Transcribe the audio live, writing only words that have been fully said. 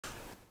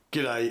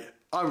G'day,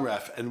 I'm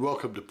Raf and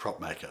welcome to Prop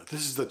Maker.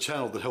 This is the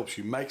channel that helps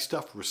you make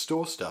stuff,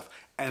 restore stuff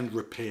and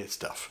repair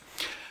stuff.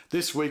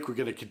 This week we're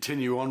going to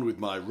continue on with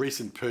my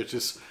recent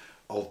purchase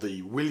of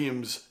the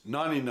Williams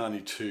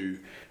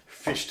 1992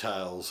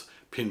 Fishtails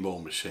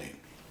pinball machine.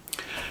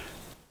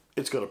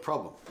 It's got a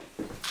problem.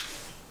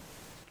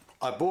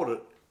 I bought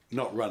it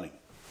not running.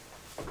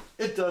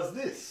 It does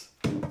this.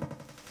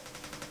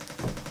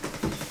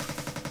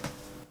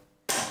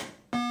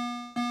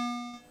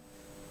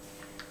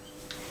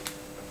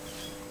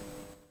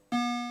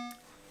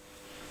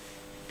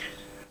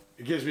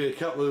 It gives me a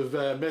couple of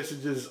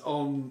messages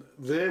on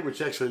there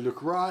which actually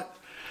look right.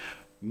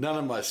 None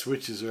of my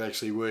switches are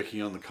actually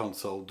working on the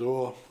console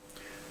door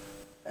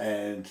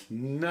and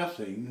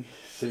nothing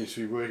seems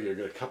to be working. I've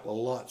got a couple of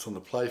lights on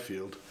the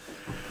playfield.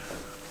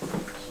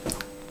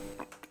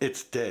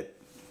 It's dead.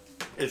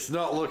 It's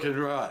not looking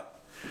right.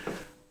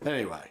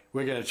 Anyway,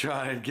 we're going to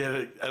try and get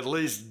it at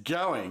least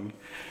going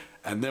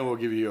and then we'll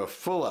give you a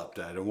full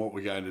update on what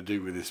we're going to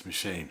do with this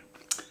machine.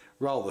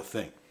 Roll the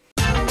thing.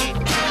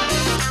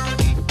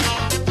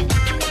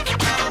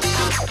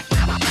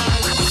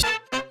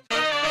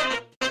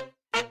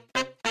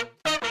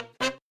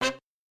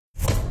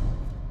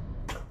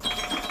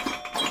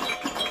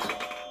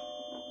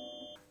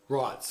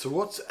 Right, so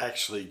what's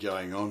actually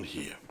going on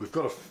here? We've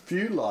got a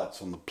few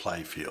lights on the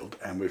playfield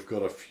and we've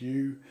got a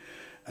few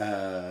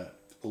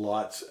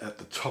lights at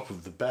the top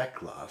of the back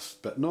glass,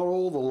 but not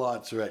all the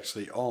lights are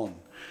actually on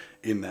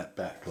in that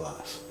back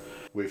glass.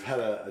 We've had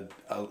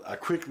a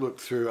quick look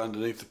through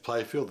underneath the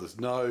playfield. There's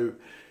no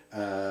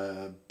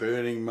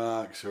burning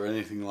marks or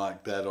anything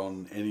like that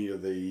on any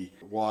of the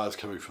wires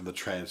coming from the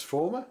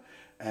transformer,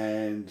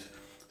 and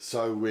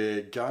so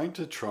we're going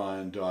to try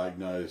and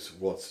diagnose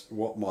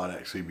what might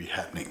actually be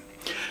happening.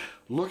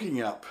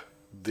 Looking up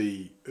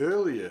the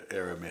earlier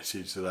error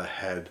message that I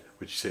had,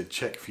 which said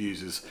check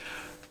fuses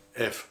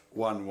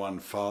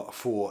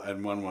F114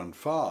 and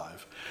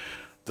 115,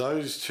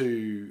 those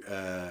two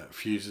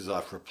fuses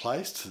I've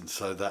replaced, and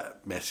so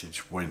that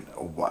message went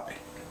away.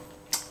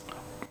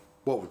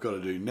 What we've got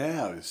to do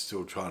now is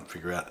still try and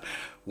figure out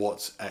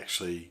what's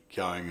actually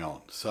going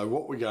on. So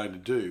what we're going to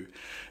do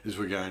is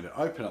we're going to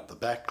open up the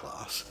back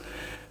glass.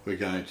 We're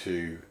going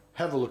to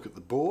have a look at the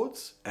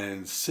boards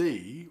and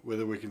see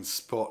whether we can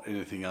spot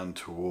anything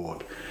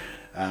untoward.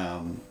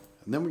 And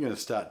then we're going to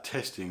start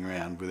testing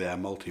around with our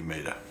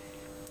multimeter.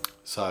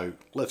 So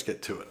let's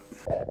get to it.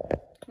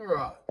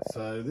 Alright,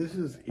 so this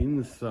is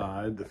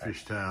inside the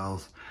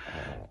Fishtails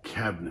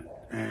cabinet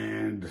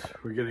and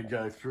we're going to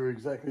go through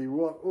exactly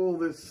what all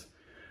this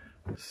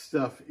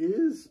stuff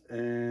is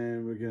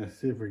and we're going to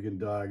see if we can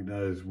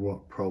diagnose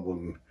what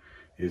problem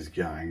is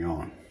going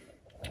on.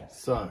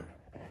 So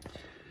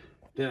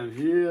down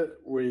here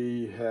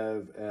we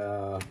have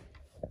our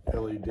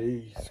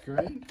LED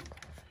screen,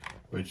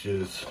 which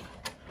is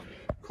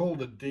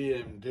called a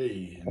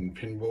DMD in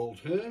pinball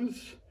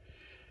terms.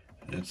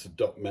 It's a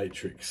dot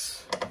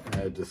matrix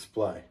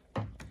display.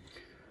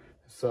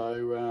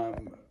 So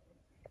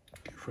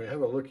if we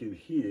have a look in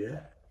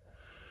here,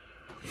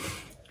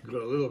 we've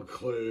got a little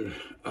clue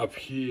up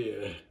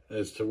here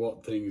as to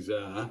what things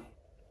are.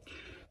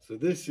 So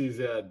this is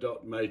our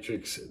dot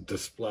matrix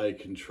display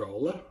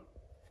controller.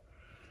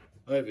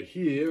 Over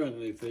here,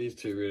 underneath these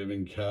two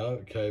ribbon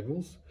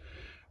cables,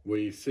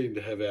 we seem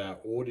to have our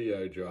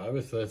audio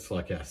driver, so that's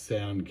like our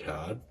sound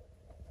card.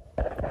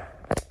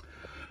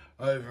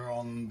 Over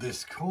on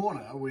this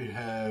corner, we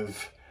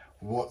have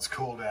what's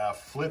called our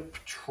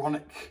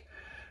Fliptronic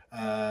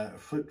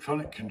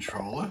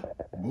controller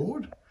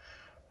board.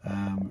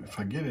 If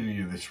I get any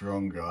of this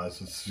wrong,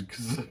 guys, it's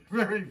because it's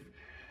very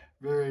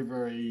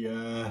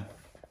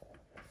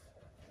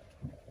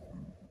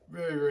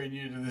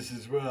new to this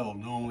as well.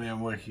 Normally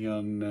I'm working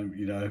on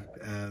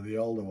the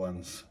older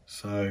ones.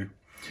 So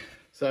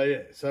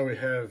we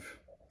have,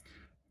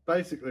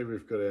 basically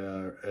we've got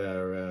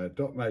our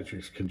dot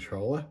matrix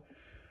controller,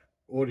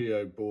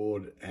 audio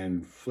board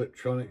and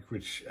Fliptronic,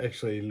 which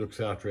actually looks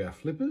after our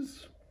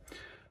flippers.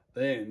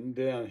 Then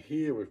down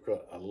here we've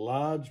got a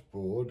large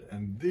board,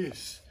 and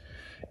this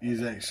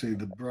is actually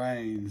the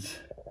brains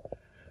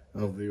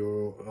of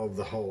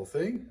the whole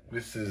thing.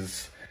 This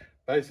is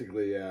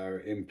basically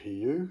our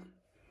MPU,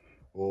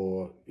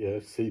 or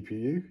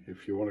CPU,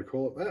 if you want to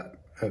call it that.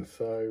 And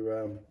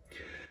so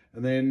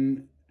and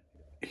then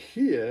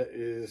here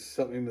is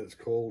something that's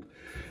called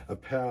a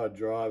power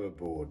driver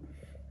board.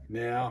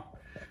 Now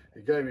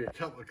it gave me a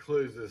couple of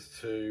clues as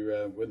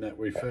to when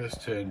we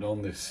first turned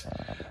on this,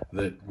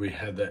 that we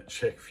had that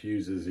check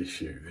fuses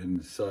issue.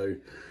 And so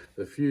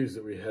the fuse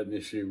that we had an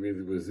issue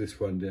with was this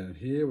one down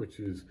here, which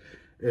is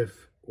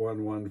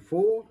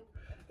F114,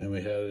 and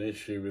we had an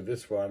issue with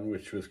this one,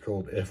 which was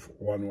called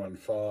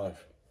F115.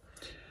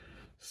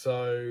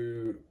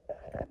 So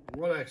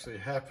what actually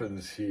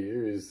happens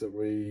here is that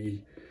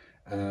we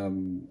are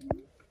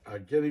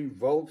getting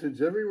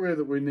voltage everywhere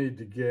that we need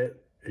to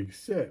get,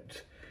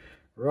 except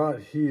right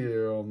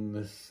here on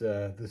this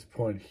this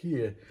point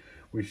here,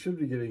 we should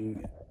be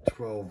getting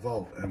 12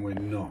 volt and we're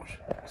not.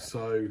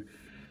 So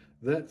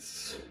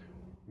that's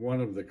one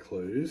of the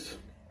clues.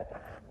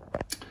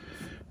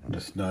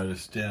 Just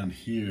notice down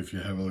here, if you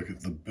have a look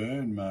at the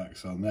burn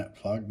marks on that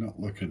plug, not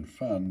looking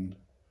fun.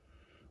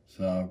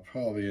 So I'll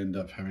probably end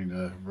up having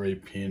to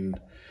repin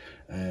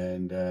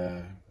and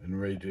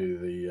redo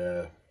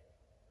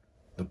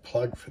the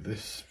plug for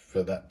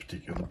that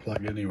particular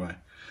plug anyway.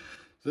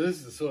 So this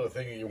is the sort of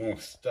thing that you want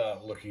to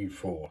start looking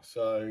for.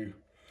 So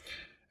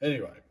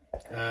anyway,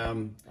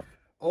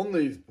 on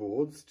these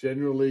boards,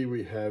 generally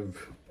we have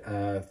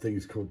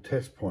things called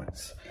test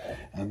points,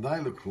 and they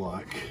look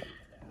like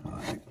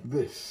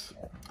this.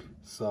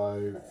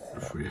 So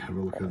if we have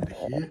a look under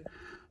here,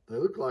 they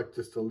look like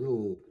just a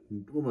little,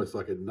 almost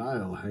like a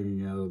nail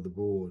hanging out of the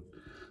board.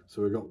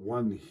 So we've got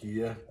one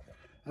here,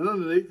 and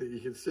underneath it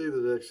you can see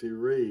that it actually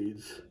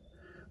reads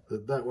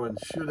that one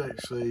should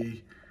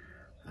actually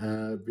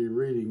be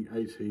reading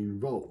 18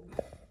 volt.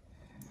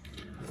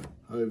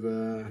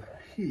 Over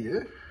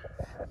here,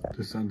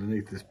 just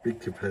underneath this big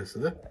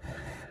capacitor,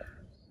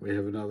 we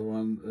have another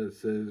one that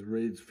says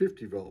reads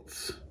 50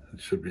 volts. It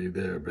should be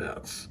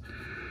thereabouts.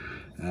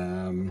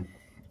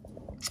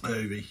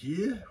 Over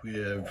here we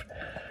have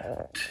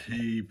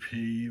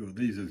TP, or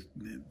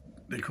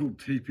they're called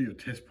TP or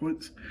test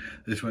points.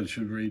 This one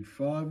should read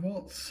 5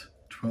 volts,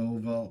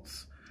 12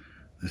 volts.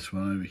 This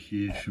one over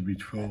here should be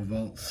 12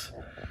 volts.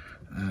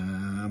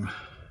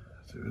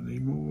 Is there any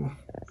more?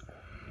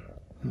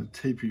 The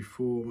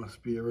TP4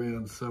 must be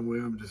around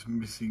somewhere. I'm just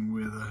missing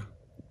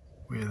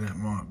where that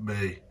might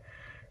be.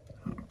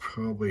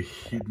 Probably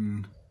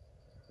hidden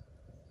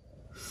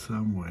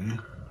somewhere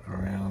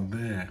around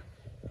there.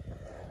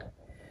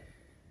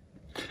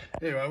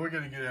 Anyway, we're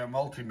going to get our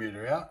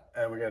multimeter out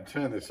and we're going to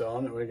turn this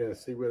on and we're going to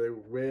see where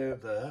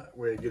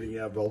we're getting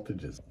our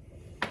voltages.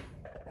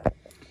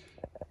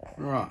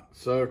 Right,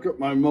 so I've got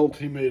my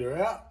multimeter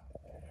out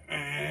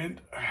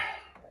and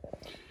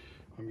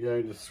I'm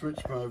going to switch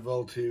my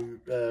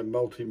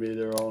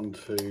multimeter on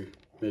to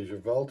measure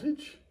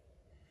voltage.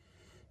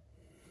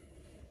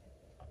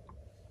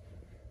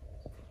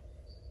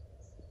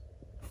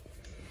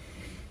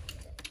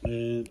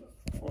 And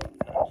what I'm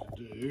going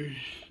to do,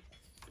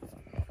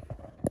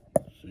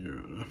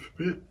 zero it up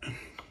a bit,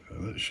 so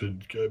that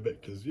should go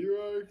back to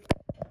 0.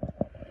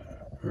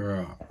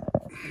 Right.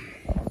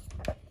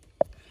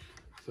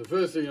 So the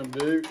first thing I'm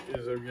going to do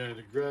is I'm going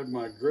to grab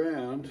my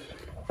ground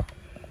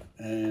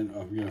and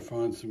I'm going to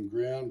find some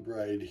ground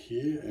braid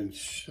here and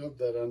shove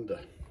that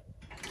under.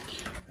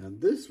 And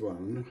this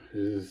one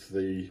is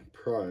the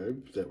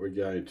probe that we're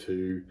going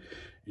to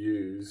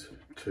use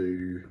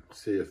to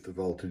see if the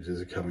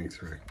voltages are coming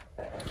through.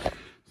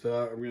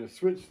 So I'm going to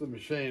switch the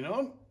machine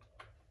on.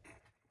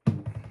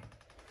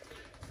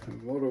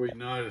 And what do we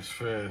notice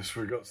first?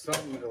 We've got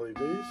some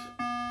LEDs,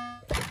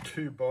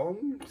 2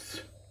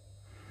 bongs,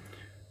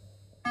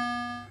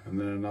 and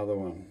then another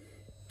one.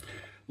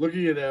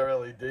 Looking at our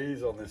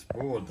LEDs on this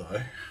board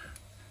though,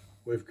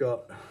 we've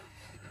got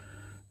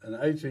an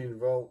 18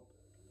 volt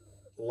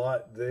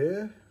light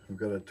there, we've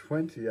got a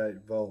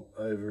 28 volt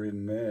over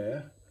in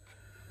there,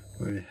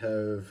 we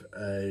have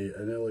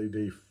an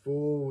LED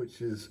 4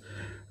 which is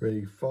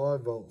reading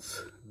 5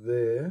 volts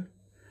there,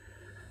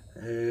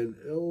 and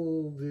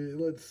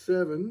LED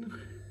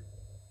 7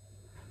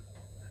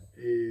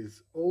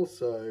 is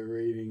also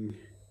reading,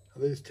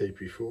 there's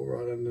TP4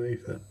 right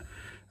underneath it.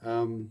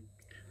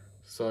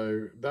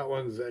 So that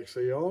one's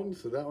actually on,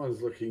 so that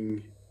one's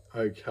looking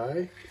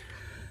okay.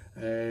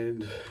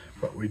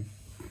 But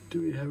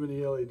do we have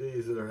any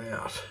LEDs that are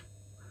out?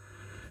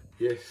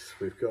 Yes,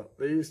 we've got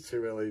these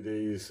 2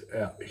 LEDs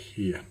out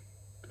here.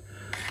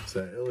 So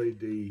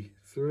LED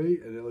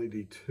 3 and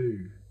LED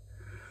 2.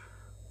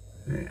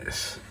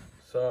 Yes.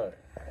 So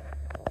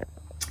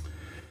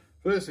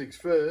first things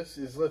first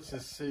is let's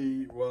just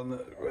see one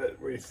that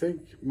we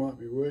think might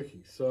be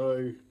working.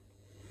 So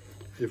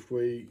if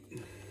we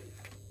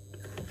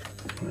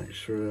make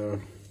sure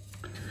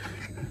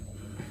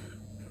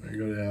we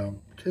got our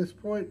test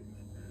point,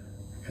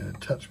 I'm going to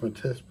touch my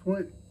test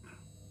point.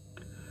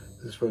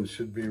 This one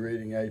should be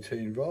reading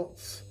 18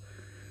 volts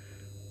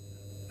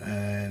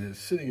and it's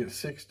sitting at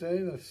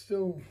 16. It's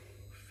still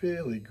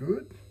fairly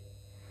good,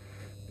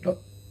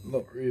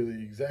 not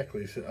really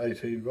exactly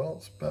 18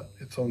 volts, but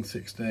it's on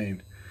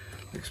 16.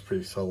 Looks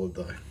pretty solid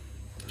though.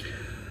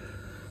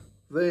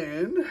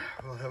 Then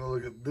we'll have a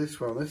look at this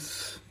one.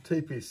 This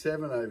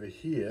TP7 over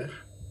here.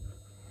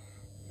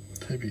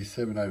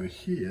 TP7 over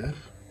here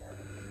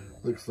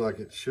looks like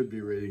it should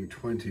be reading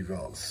 20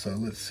 volts. So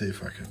let's see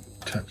if I can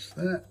touch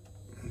that.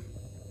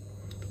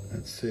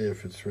 Let's see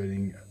if it's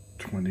reading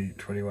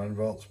 21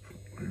 volts,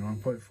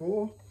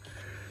 21.4.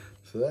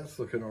 So that's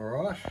looking all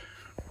right.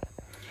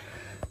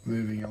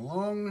 Moving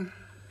along,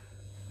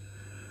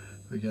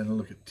 we're going to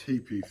look at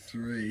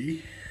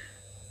TP3.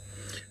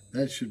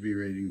 That should be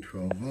reading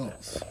 12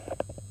 volts.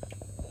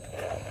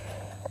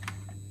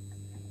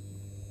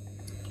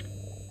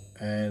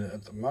 And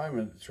at the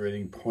moment it's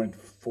reading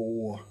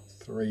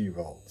 0.43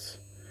 volts.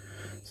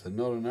 So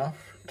not enough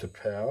to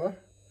power.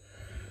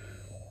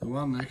 The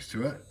one next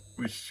to it,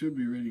 which should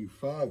be reading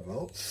 5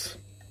 volts,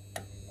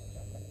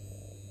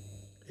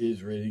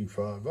 is reading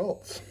 5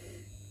 volts.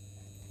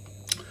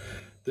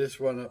 This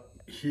one up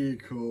here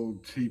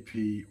called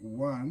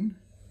TP1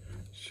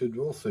 should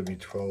also be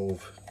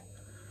 12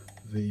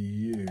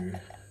 VU.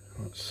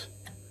 Let's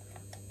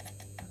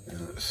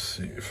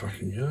see if I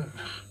can get it.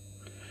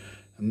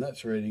 And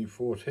that's reading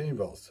 14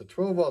 volts. So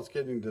 12 volts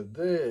getting to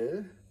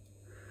there.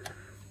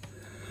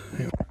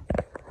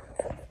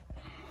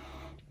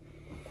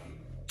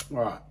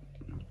 Alright,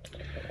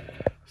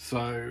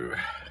 so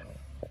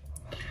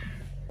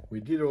we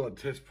did all the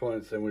test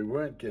points and we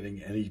weren't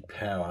getting any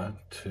power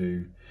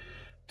to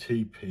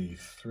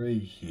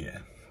TP3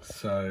 here.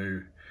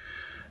 So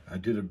I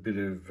did a bit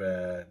of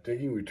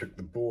digging. We took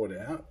the board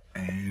out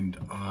and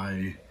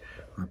I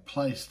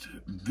replaced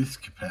this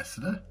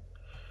capacitor,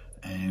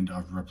 and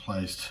I've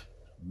replaced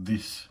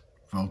this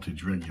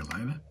voltage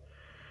regulator,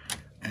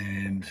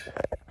 and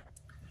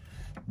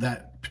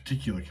that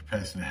particular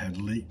capacitor had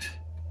leaked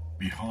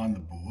behind the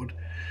board,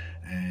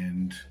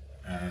 and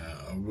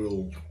I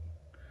will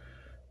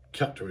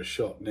cut to a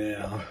shot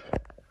now,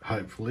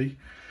 hopefully,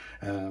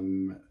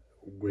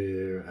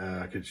 where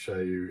I could show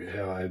you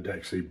how I'd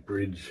actually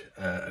bridge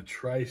a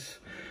trace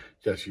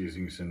just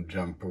using some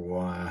jumper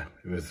wire.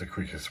 It was the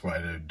quickest way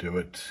to do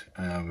it,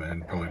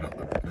 and probably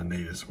not the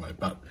neatest way,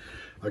 but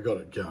I got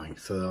it going,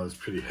 so I was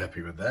pretty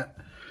happy with that.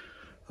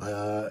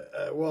 While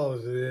I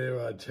was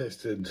there, I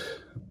tested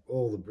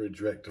all the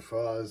bridge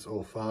rectifiers,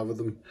 all 5 of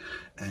them,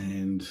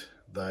 and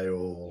they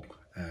all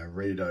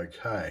read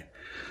okay.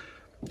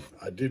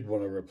 I did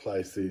want to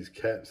replace these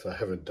caps. I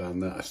haven't done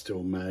that. I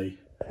still may,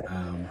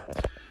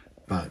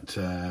 but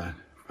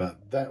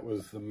that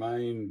was the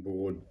main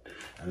board.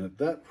 And at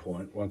that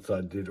point, once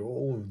I did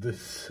all of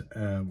this,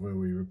 where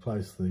we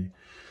replaced the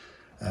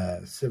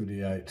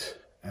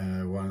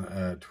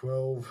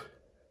 7812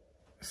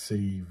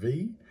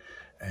 CV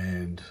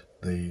and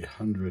the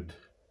 100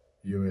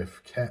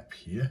 UF cap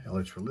here,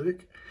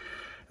 electrolytic,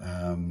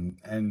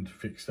 and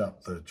fixed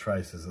up the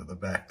traces at the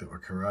back that were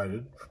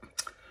corroded,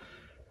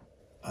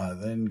 I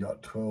then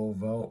got 12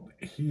 volt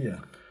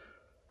here.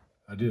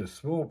 I did a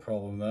small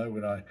problem though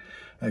when I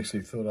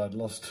actually thought I'd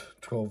lost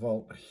 12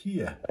 volt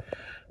here,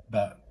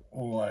 but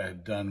all I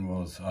had done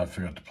was I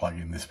forgot to plug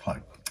in this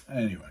plug.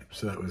 Anyway,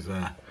 so that was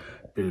a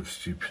bit of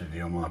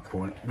stupidity on my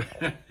point.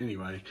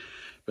 Anyway,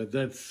 but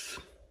that's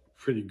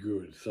pretty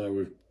good. So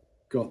we've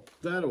got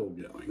that all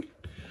going.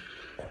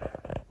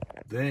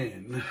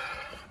 Then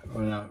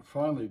when I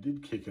finally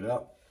did kick it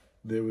up,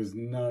 there was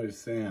no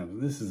sound.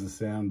 And this is a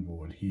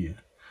soundboard here,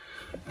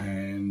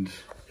 and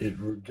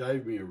it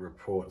gave me a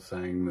report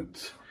saying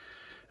that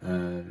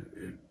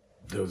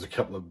there was a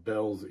couple of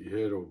bells that you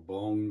heard, or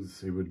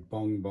bongs. It would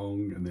bong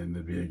bong, and then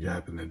there'd be a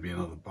gap, and there'd be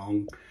another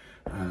bong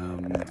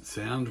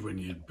sound when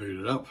you'd boot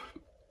it up.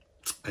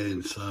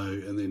 And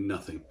then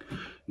nothing,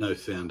 no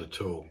sound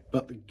at all,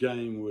 but the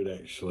game would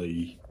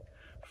actually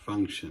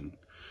function.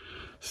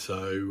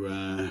 So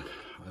I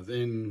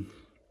then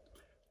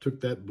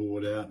took that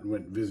board out and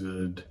went and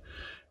visited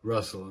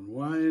Russell and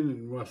Wayne,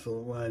 and Russell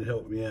and Wayne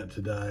helped me out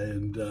today,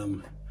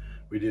 and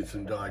we did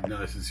some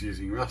diagnosis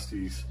using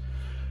Rusty's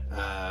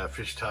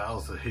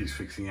fishtails that he's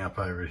fixing up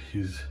over at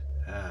his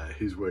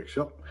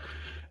workshop.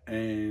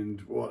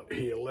 And what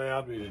he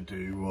allowed me to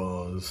do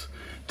was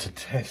to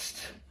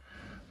test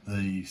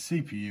the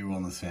CPU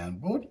on the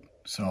soundboard.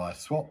 So I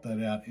swapped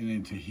that out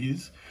into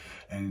his,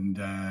 and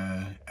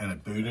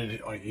it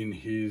booted in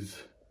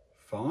his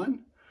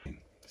fine.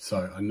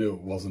 So I knew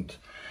it wasn't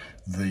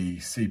the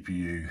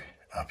CPU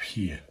up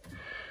here.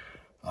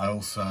 I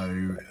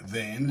also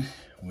then,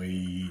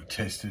 we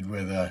tested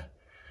whether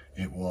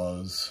it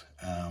was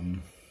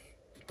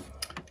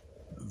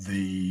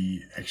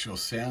the actual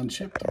sound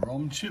chip, the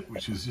ROM chip,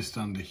 which is just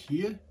under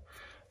here.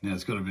 Now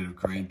it's got a bit of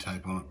green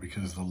tape on it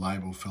because the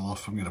label fell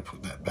off. I'm going to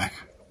put that back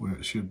where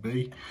it should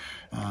be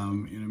in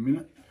a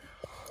minute.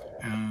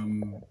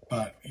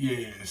 But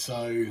yeah,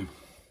 so,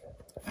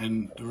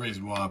 and the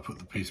reason why I put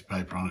the piece of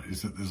paper on it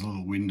is that there's a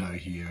little window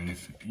here, and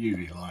if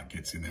UV light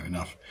gets in there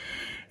enough,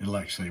 it'll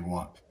actually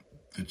wipe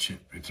the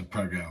chip. It's a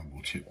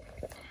programmable chip.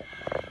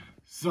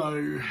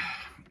 So,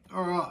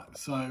 all right,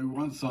 so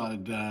once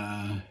I'd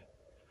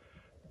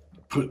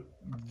put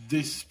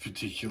this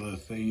particular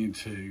thing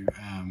into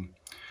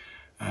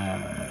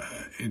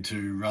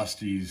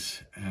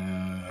Rusty's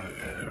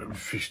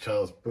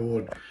fishtails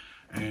board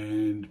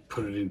and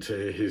put it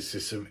into his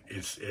system,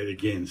 it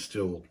again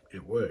still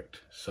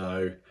worked.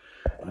 So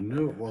I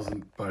knew it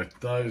wasn't both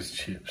those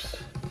chips.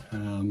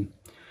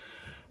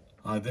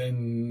 I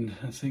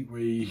think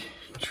we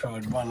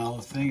tried one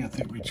other thing. I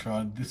think we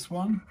tried this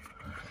one.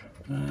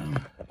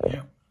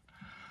 Yep,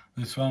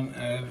 this one,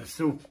 and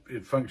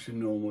it functioned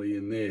normally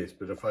in theirs,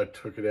 but if I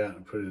took it out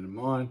and put it into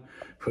mine,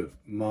 put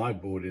my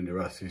board into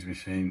Rusty's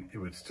machine, it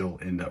would still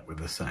end up with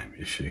the same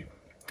issue.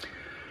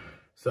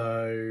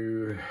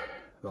 So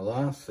the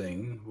last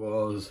thing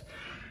was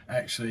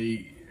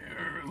actually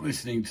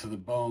listening to the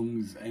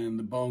bongs, and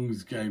the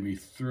bongs gave me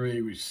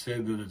 3, which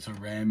said that it's a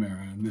RAM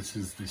error, and this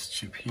is this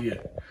chip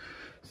here.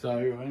 So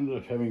I ended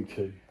up having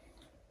to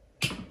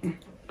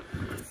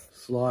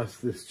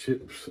sliced this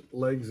chip's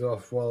legs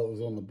off while it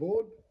was on the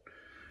board.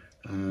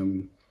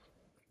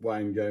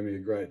 Wayne gave me a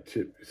great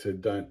tip. He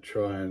said don't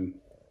try and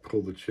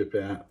pull the chip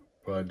out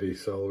by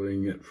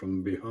desoldering it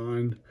from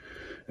behind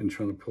and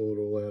trying to pull it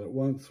all out at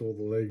once, all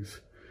the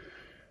legs.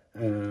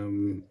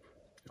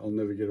 I'll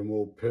never get them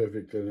all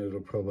perfect, and it'll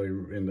probably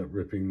end up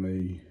ripping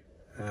the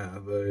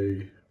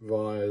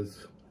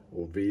vias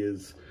or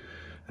vias.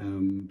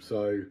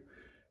 So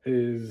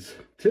his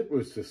tip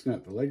was to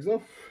snap the legs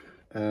off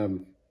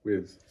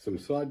with some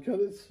side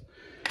cutters,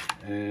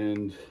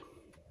 and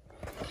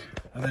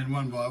then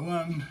one by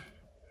one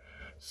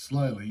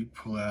slowly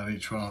pull out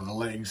each one of the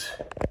legs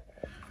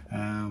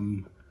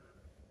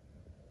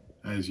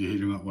as you heat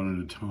them up one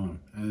at a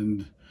time.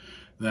 And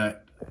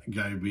that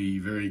gave me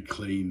very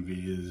clean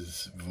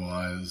vias,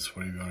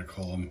 whatever you want to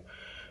call them,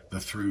 the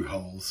through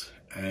holes.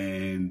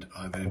 And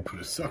I then put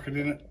a socket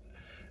in it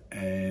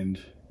and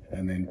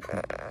then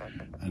put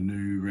a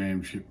new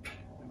ram chip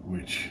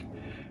which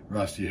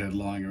Rusty had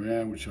lying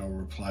around, which I'll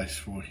replace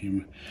for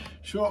him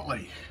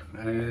shortly.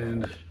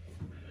 And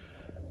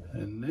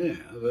now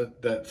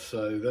that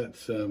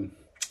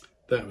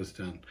was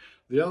done.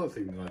 The other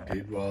thing that I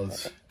did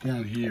was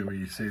down here where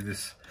you see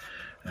this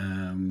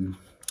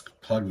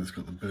plug that's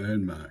got the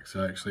burn mark.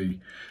 So I actually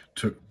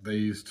took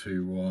these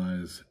two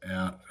wires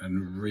out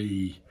and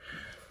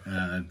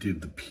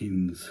did the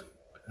pins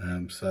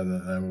so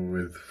that they were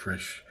with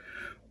fresh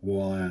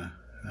wire.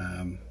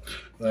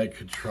 They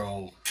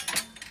control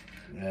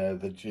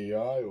the GI,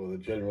 or the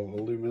general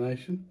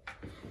illumination.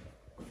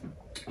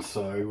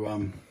 So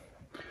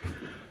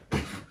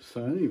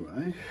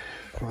anyway,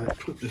 if I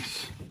put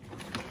this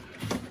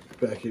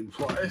back in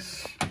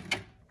place,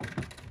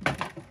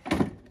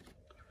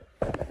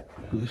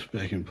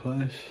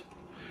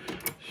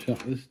 shut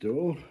this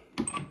door,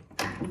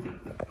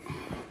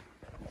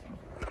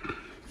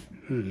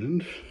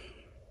 and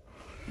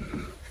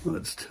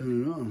let's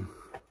turn it on.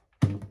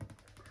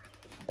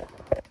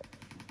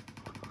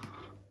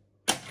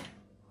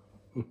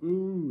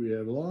 We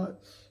have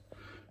lights,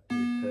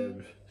 we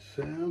have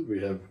sound, we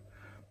have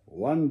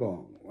one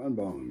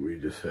bong we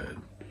just had.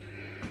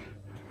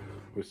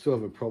 We still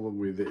have a problem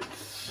with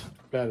its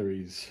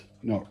batteries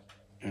not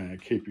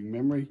keeping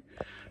memory,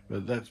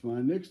 but that's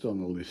my next on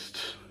the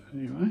list.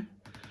 Anyway,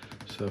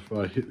 so if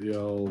I hit the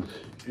old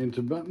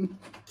enter button,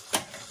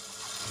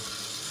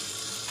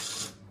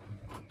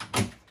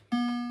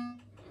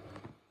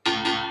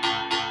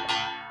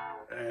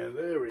 and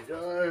there we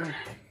go,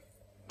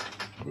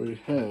 we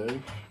have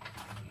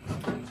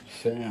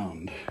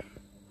sound.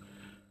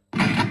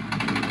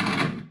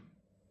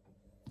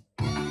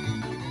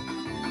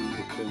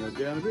 Turn that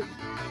down a bit.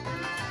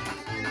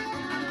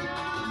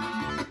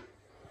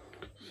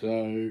 So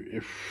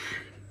if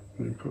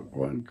we put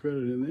one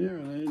credit in there,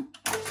 and then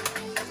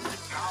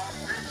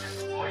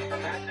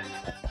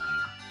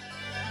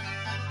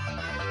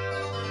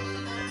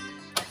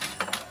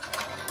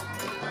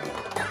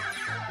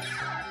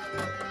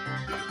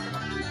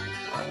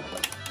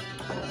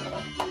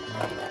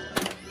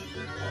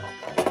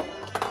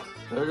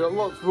so we've got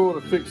lots more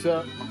to fix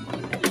up.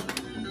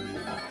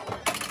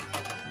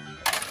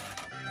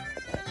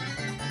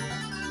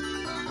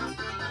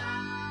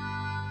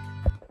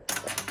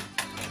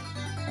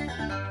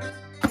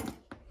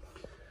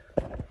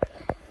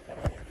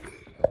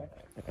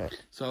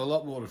 So a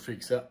lot more to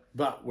fix up,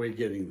 but we're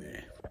getting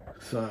there.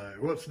 So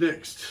what's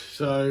next?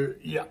 So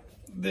yeah,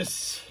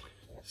 this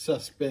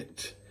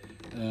suspect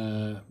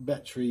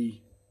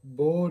battery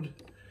board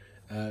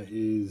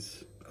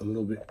is a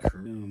little bit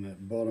on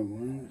that bottom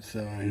one.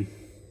 So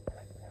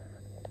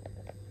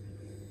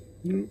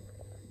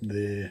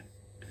there.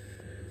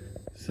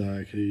 So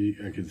I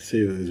can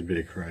see that there's a bit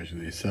of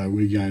corrosion there. So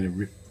we're going to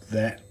rip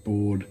that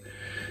board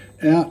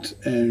out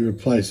and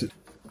replace it.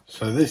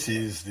 So this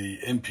is the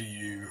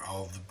MPU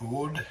of the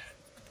board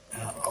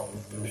out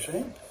of the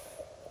machine.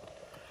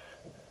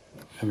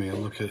 Having a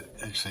look at it,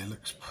 actually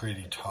looks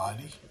pretty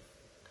tidy.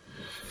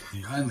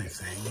 The only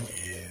thing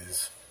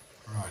is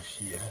right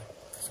here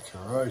is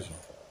corrosion.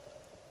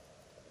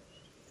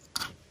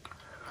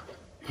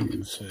 You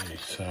can see,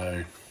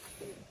 so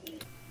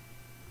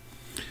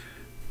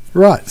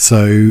right,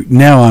 so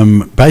now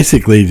I'm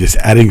basically just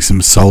adding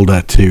some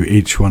solder to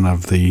each one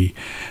of the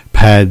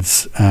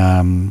pads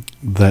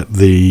that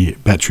the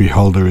battery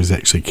holder is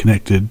actually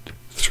connected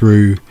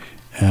through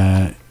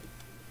the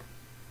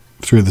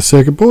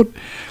circuit board.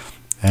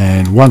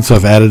 And once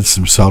I've added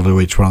some solder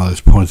to each one of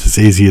those points, it's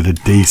easier to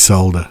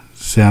desolder.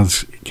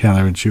 Sounds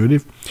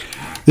counterintuitive.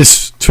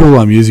 This tool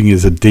I'm using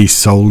is a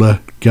desolder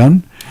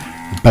gun.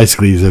 It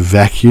basically is a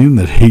vacuum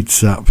that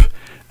heats up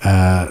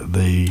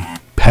the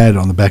pad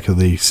on the back of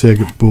the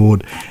circuit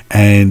board,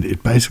 and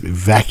it basically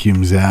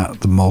vacuums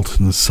out the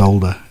molten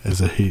solder as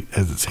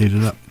it's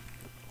heated up.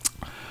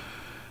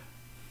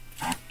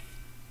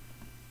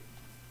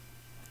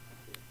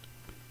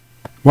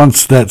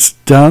 Once that's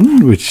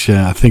done, which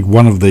I think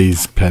one of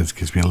these pads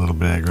gives me a little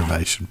bit of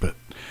aggravation, but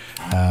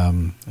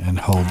and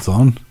holds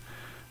on,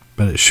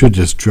 but it should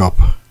just drop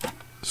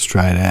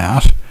straight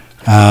out.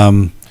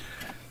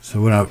 So So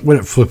when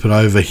it flip it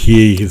over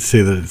here, you can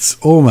see that it's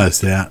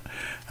almost out,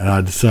 and I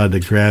decided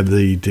to grab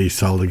the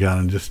desolder gun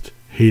and just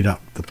heat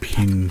up the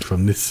pin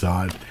from this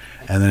side,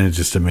 and then it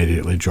just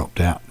immediately dropped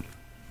out.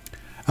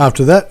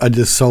 After that, I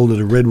just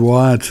soldered a red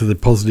wire to the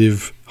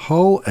positive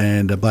hole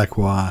and a black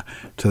wire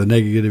to the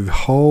negative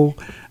hole,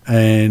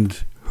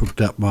 and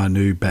hooked up my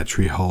new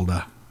battery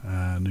holder,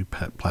 new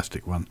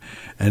plastic one.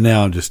 And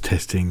now I'm just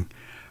testing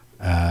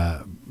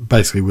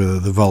basically whether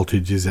the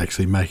voltage is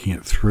actually making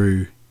it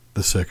through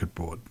the circuit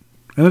board,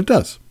 and it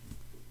does.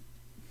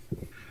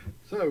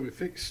 So we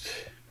fixed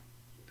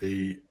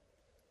the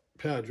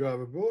power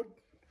driver board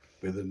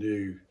with a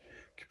new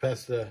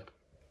capacitor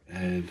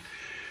and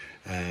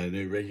a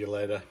new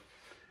regulator,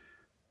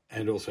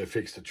 and also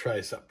fixed a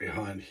trace up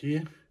behind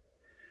here.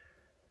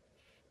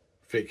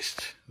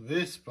 Fixed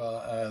this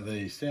by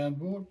the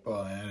soundboard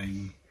by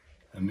adding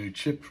a new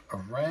chip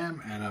of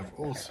RAM, and I've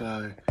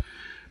also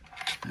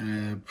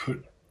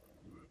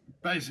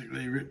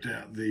basically ripped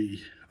out the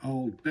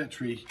old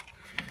battery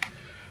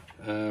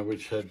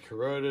which had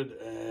corroded,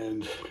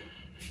 and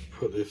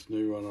put this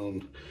new one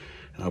on,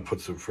 and I'll put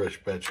some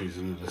fresh batteries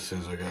in it as soon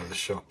as I go to the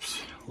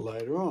shops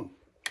later on.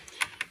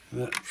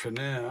 And that for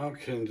now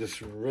can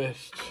just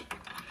rest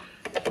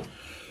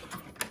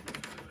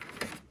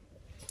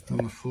on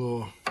the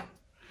floor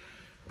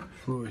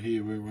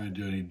here where it won't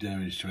do any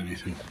damage to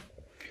anything.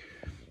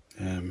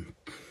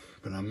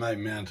 But I may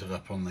mount it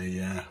up on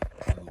the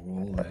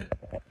wall there.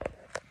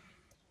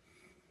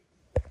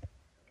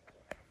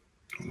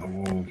 On the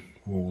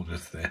wall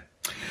just there.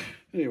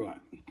 Anyway,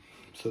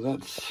 so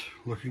that's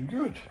looking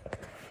good.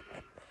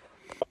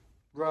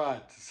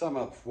 Right, to sum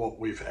up what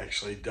we've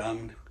actually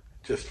done,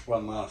 just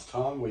one last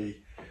time,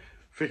 we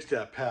fixed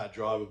our power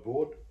driver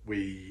board,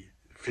 we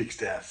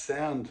fixed our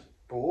sound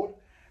board,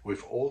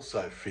 we've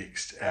also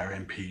fixed our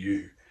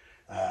MPU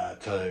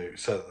so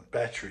that the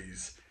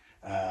batteries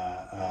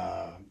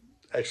are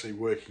actually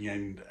working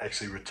and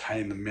actually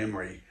retain the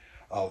memory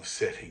of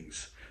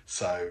settings.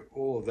 So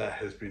all of that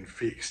has been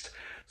fixed.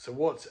 So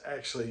what's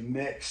actually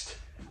next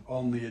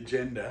on the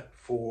agenda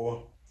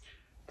for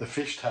the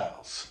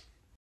fishtails?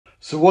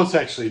 So what's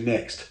actually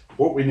next?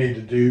 What we need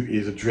to do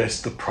is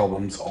address the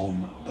problems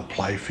on the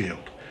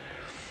playfield.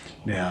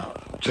 Now,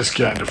 just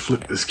going to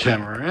flip this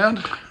camera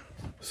around.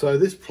 So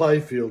this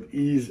playfield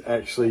is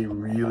actually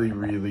really,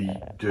 really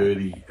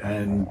dirty,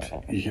 and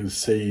you can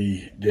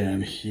see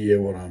down here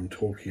what I'm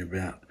talking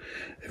about.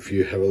 If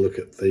you have a look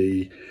at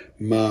the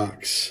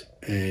marks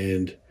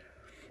and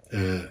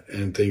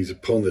things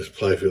upon this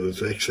playfield,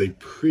 it's actually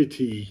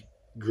pretty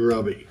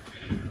grubby.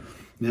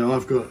 Now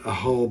I've got a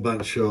whole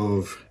bunch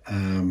of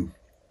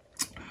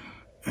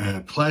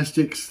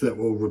plastics that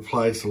will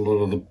replace a lot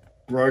of the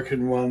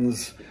broken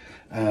ones.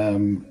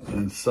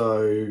 And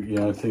so, you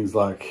know, things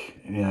like,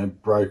 you know,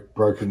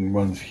 broken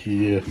ones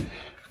here,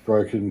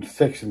 broken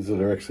sections that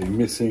are actually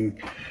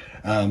missing.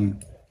 On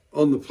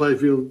the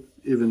playfield,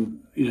 even,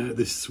 you know,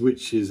 this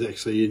switch is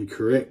actually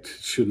incorrect,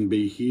 it shouldn't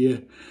be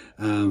here.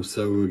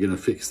 So we're going to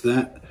fix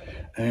that.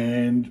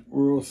 And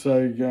we're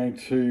also going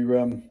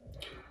to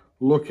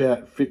look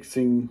at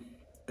fixing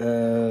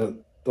the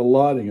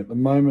lighting. At the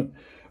moment,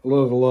 a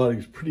lot of the lighting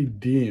is pretty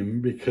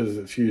dim because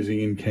it's using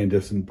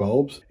incandescent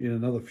bulbs. In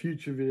another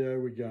future video,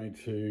 we're going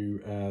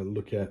to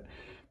look at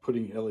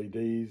putting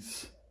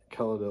LEDs,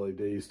 coloured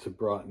LEDs, to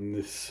brighten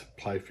this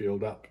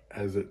playfield up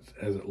as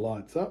it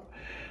lights up.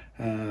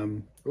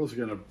 We're also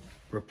going to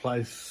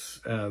replace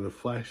the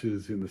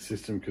flashes in the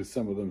system because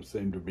some of them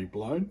seem to be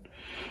blown.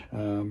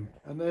 And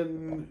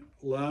then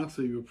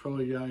lastly, we're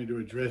probably going to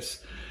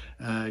address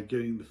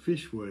getting the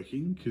fish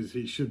working, because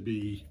he should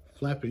be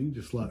flapping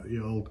just like the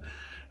old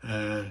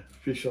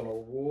fish on a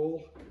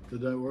wall. So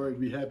don't worry,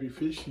 be happy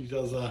fish. He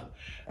does a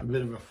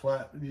bit of a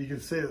flap. You can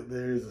see that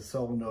there is a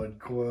solenoid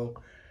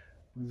coil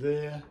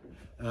there.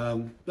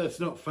 That's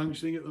not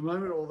functioning at the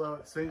moment, although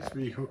it seems to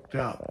be hooked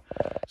up.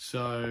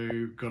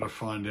 So got to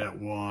find out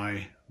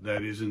why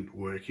that isn't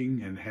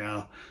working and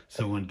how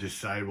someone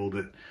disabled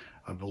it.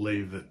 I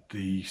believe that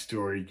the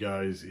story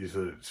goes is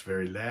that it's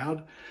very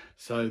loud.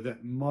 So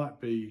that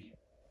might be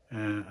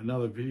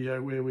another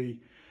video where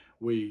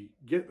we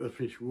get the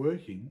fish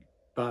working,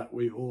 but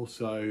we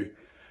also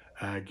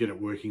get it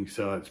working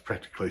so it's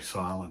practically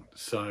silent.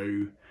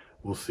 So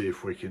we'll see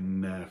if we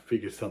can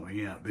figure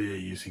something out there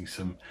using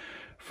some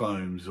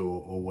foams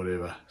or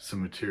whatever,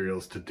 some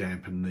materials to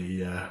dampen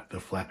the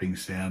flapping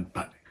sound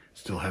but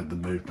still have the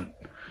movement.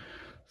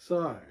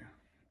 So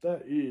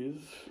that is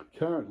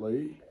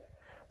currently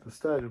the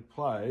state of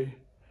play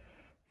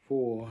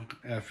for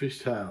our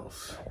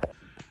fishtails,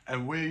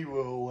 and we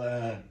will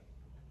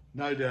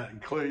no doubt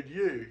include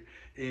you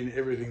in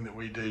everything that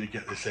we do to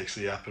get this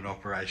actually up and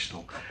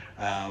operational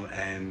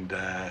and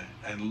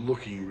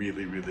looking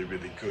really, really,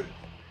 really good.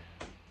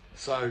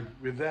 So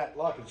with that,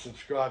 like and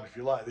subscribe if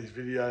you like these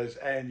videos,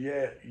 and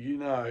yeah, you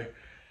know,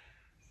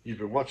 you've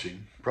been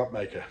watching Prop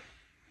Maker.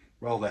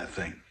 Roll that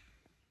thing.